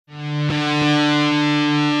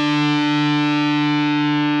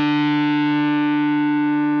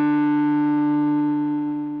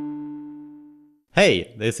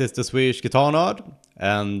Hey, this is the Swedish Guitar Nerd,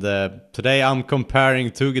 and today I'm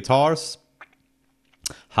comparing two guitars.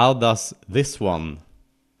 How does this one,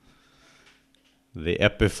 the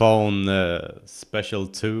Epiphone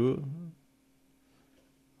Special II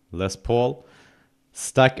Les Paul,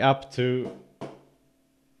 stack up to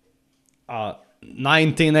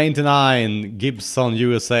 1989 Gibson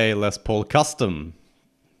USA Les Paul Custom?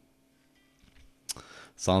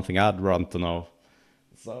 Something I'd want to know.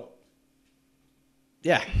 So,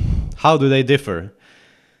 yeah, how do they differ?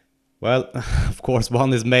 Well, of course,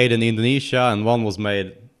 one is made in Indonesia and one was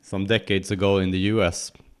made some decades ago in the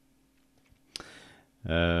US.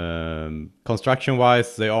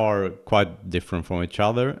 Construction-wise, they are quite different from each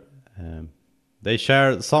other. They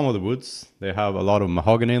share some of the woods. They have a lot of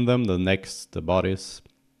mahogany in them, the necks, the bodies.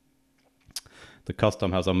 The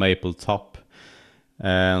custom has a maple top.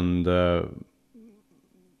 And the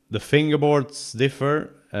fingerboards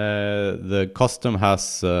differ. The custom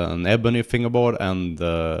has an ebony fingerboard and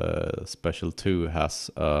the Special II has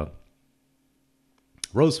a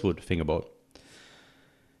rosewood fingerboard.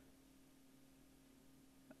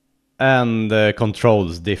 And the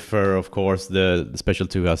controls differ, of course. The Special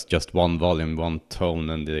II has just one volume, one tone,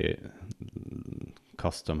 and the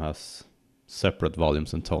custom has separate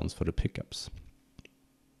volumes and tones for the pickups.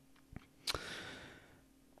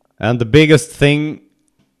 And the biggest thing,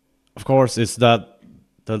 of course, is that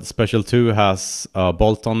the Special II has a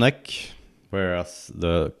bolt-on neck, whereas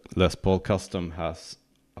the Les Paul Custom has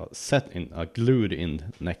a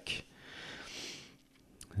glued-in neck.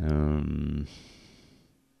 And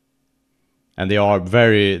they are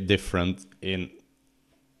very different in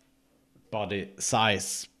body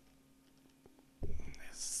size.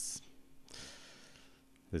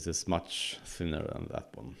 This is much thinner than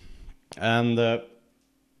that one. And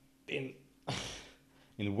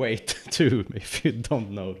in weight too, if you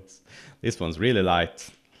don't notice. This one's really light.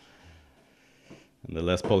 And the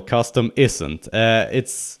Les Paul Custom isn't.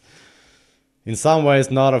 It's in some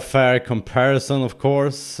ways not a fair comparison, of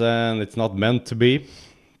course, and it's not meant to be.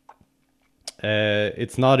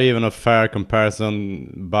 It's not even a fair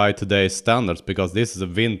comparison by today's standards, because this is a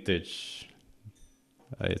vintage.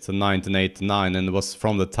 It's a 1989, and it was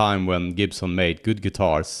from the time when Gibson made good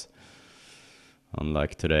guitars,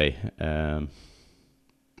 unlike today.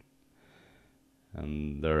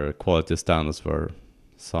 And their quality standards were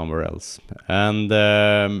somewhere else. And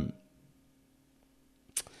I'm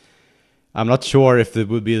not sure if it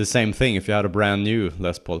would be the same thing if you had a brand new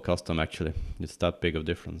Les Paul Custom, actually. It's that big of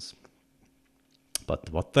difference. But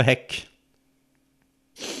what the heck?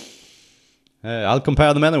 I'll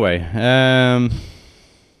compare them anyway.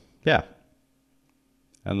 Yeah.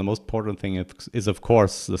 And the most important thing is, of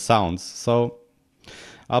course, the sounds. So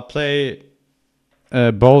I'll play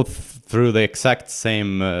both through the exact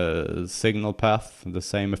same signal path, the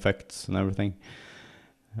same effects and everything.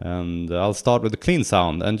 And I'll start with the clean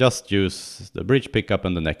sound and just use the bridge pickup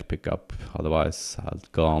and the neck pickup. Otherwise, I'll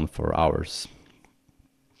go on for hours.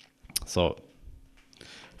 So,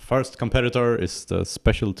 first competitor is the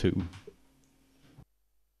Special II.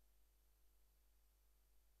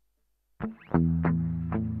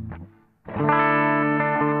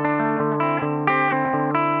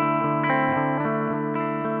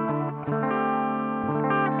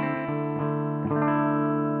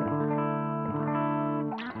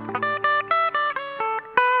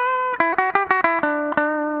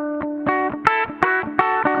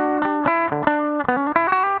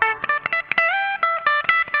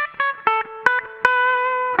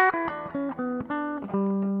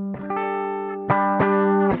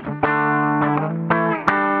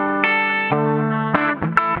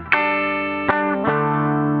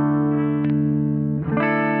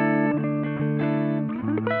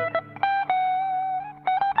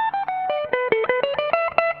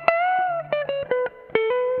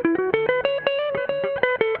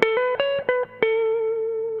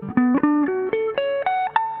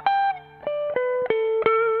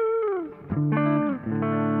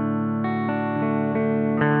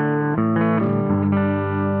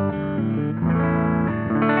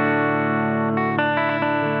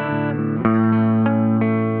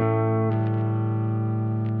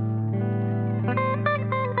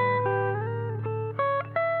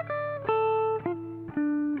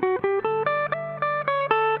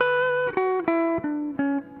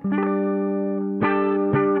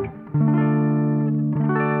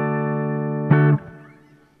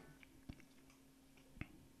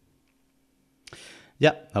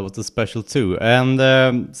 Yeah, that was the Special II.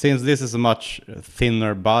 And since this is a much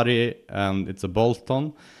thinner body and it's a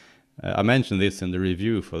bolt-on, I mentioned this in the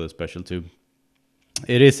review for the Special II,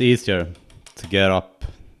 it is easier to get up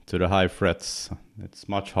to the high frets. It's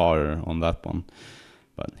much harder on that one.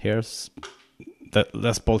 But here's the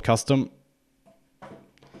Les Paul Custom.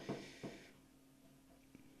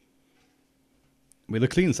 With a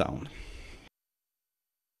clean sound.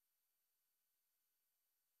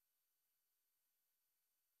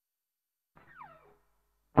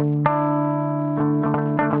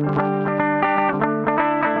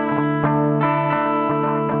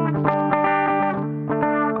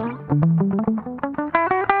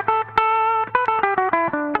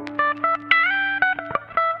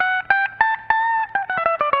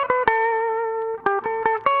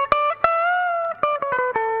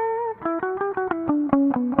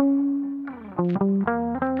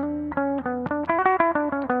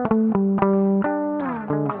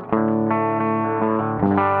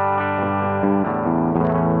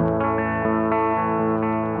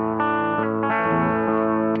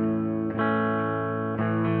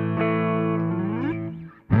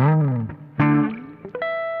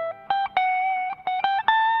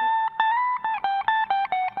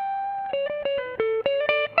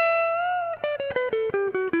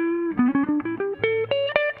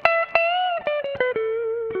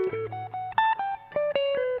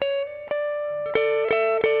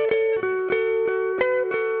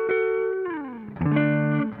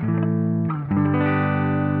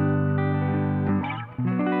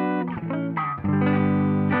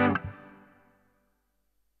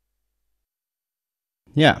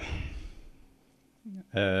 Yeah.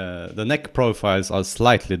 The neck profiles are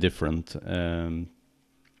slightly different. The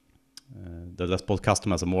Les Paul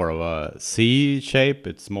Custom has more of a C shape,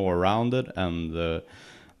 it's more rounded, and the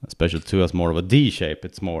Special II has more of a D shape,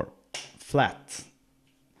 it's more flat.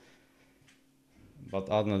 But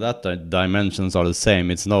other than that, the dimensions are the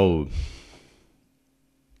same. It's no...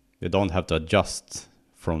 You don't have to adjust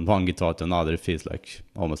from one guitar to another. It feels like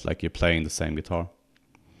almost like you're playing the same guitar.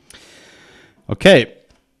 Okay.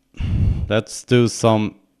 Let's do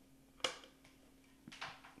some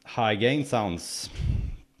high gain sounds.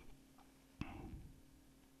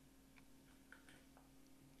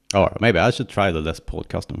 Or maybe I should try the Les Paul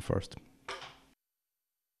Custom first.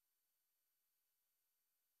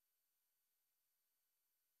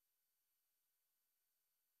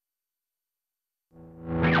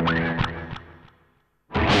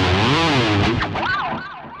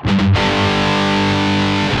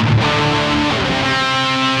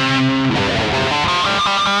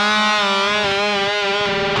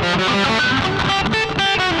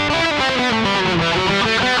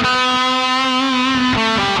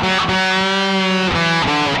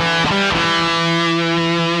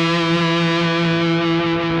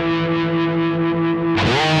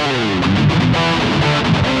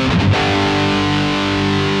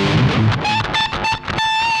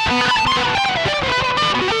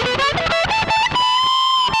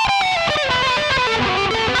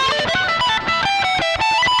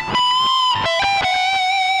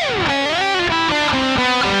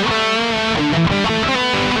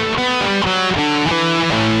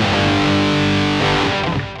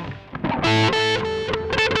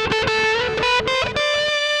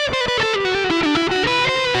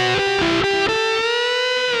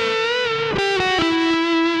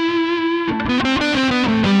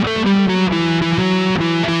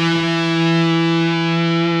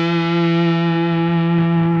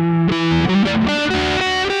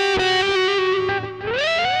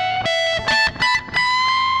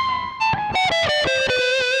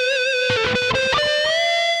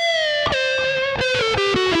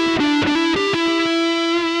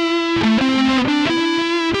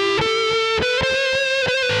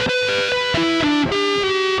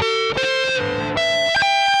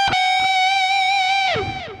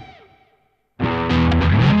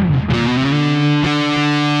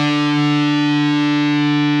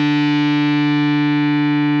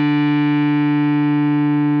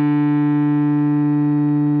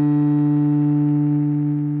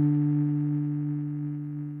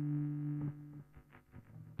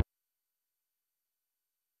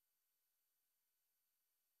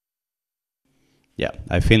 Yeah,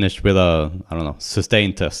 I finished with a, I don't know,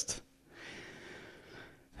 sustain test.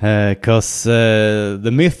 Because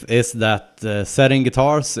the myth is that setting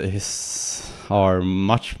guitars are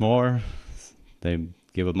much more, they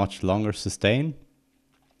give a much longer sustain.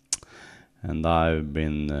 And I've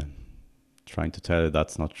been trying to tell you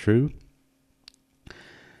that's not true.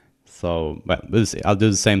 So, well, we'll see. I'll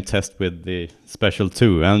do the same test with the Special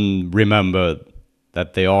II. And remember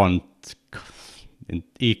that they aren't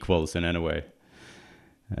equals in any way.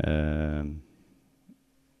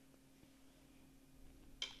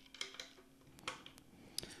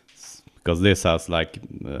 because this has like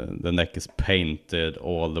the neck is painted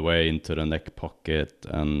all the way into the neck pocket,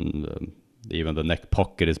 and even the neck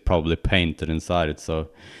pocket is probably painted inside it, so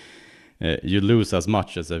you lose as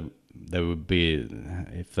much as there would be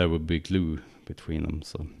if there would be glue between them.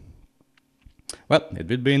 So, well, it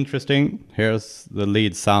will be interesting. Here's the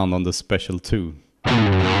lead sound on the Special II.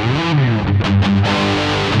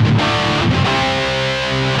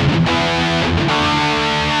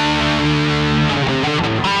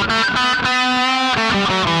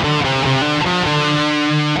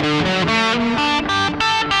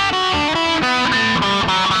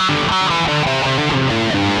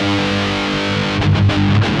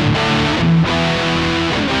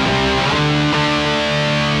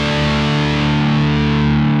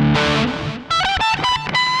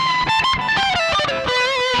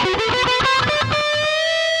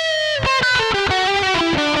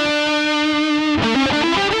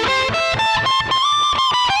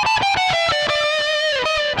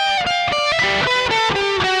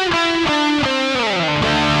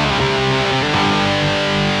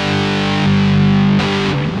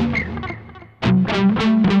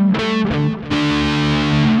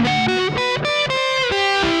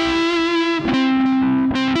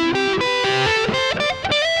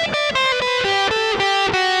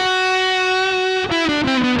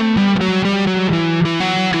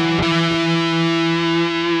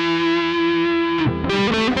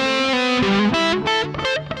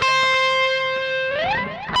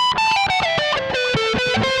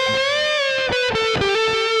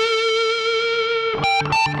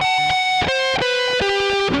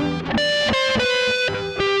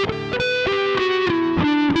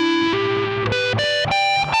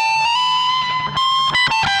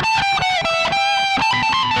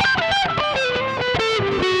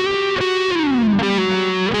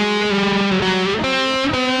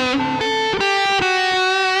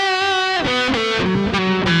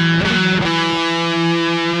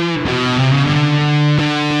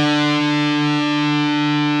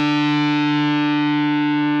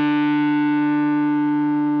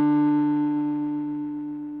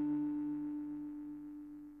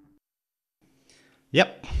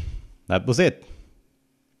 Yep, that was it.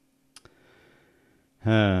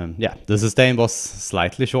 Yeah, the sustain was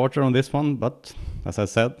slightly shorter on this one, but as I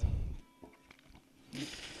said,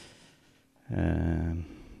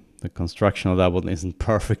 the construction of that one isn't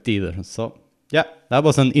perfect either. So yeah, that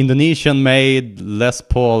was an Indonesian-made Les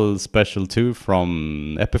Paul Special II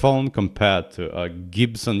from Epiphone compared to a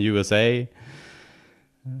Gibson USA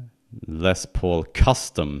Les Paul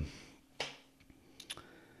Custom.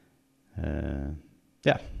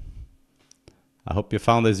 Yeah, I hope you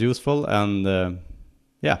found this useful, and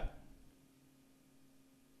yeah,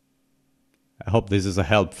 I hope this is a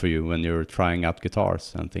help for you when you're trying out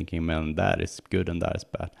guitars and thinking, man, that is good and that is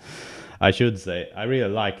bad. I should say, I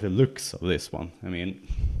really like the looks of this one. I mean,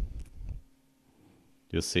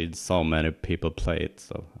 you see so many people play it,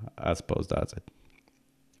 so I suppose that's it.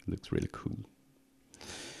 It looks really cool.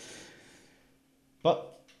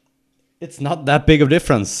 But it's not that big of a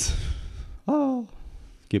difference. Oh,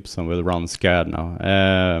 Gibson will run scared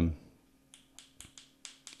now.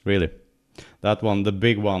 Really, that one, the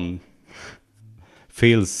big one,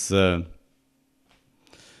 feels I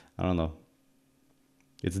don't know.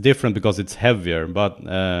 It's different because it's heavier, but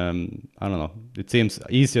I don't know. It seems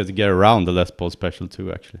easier to get around the Les Paul Special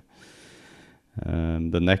II actually.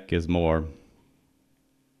 The neck is more,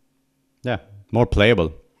 yeah, more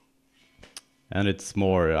playable, and it's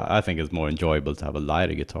more. I think it's more enjoyable to have a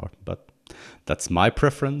lighter guitar, but that's my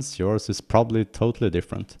preference. Yours is probably totally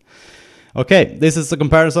different. Okay, this is the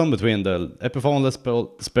comparison between the Epiphone Les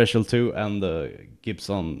Paul Special II and the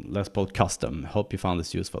Gibson Les Paul Custom. Hope you found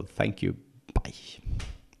this useful. Thank you. Bye.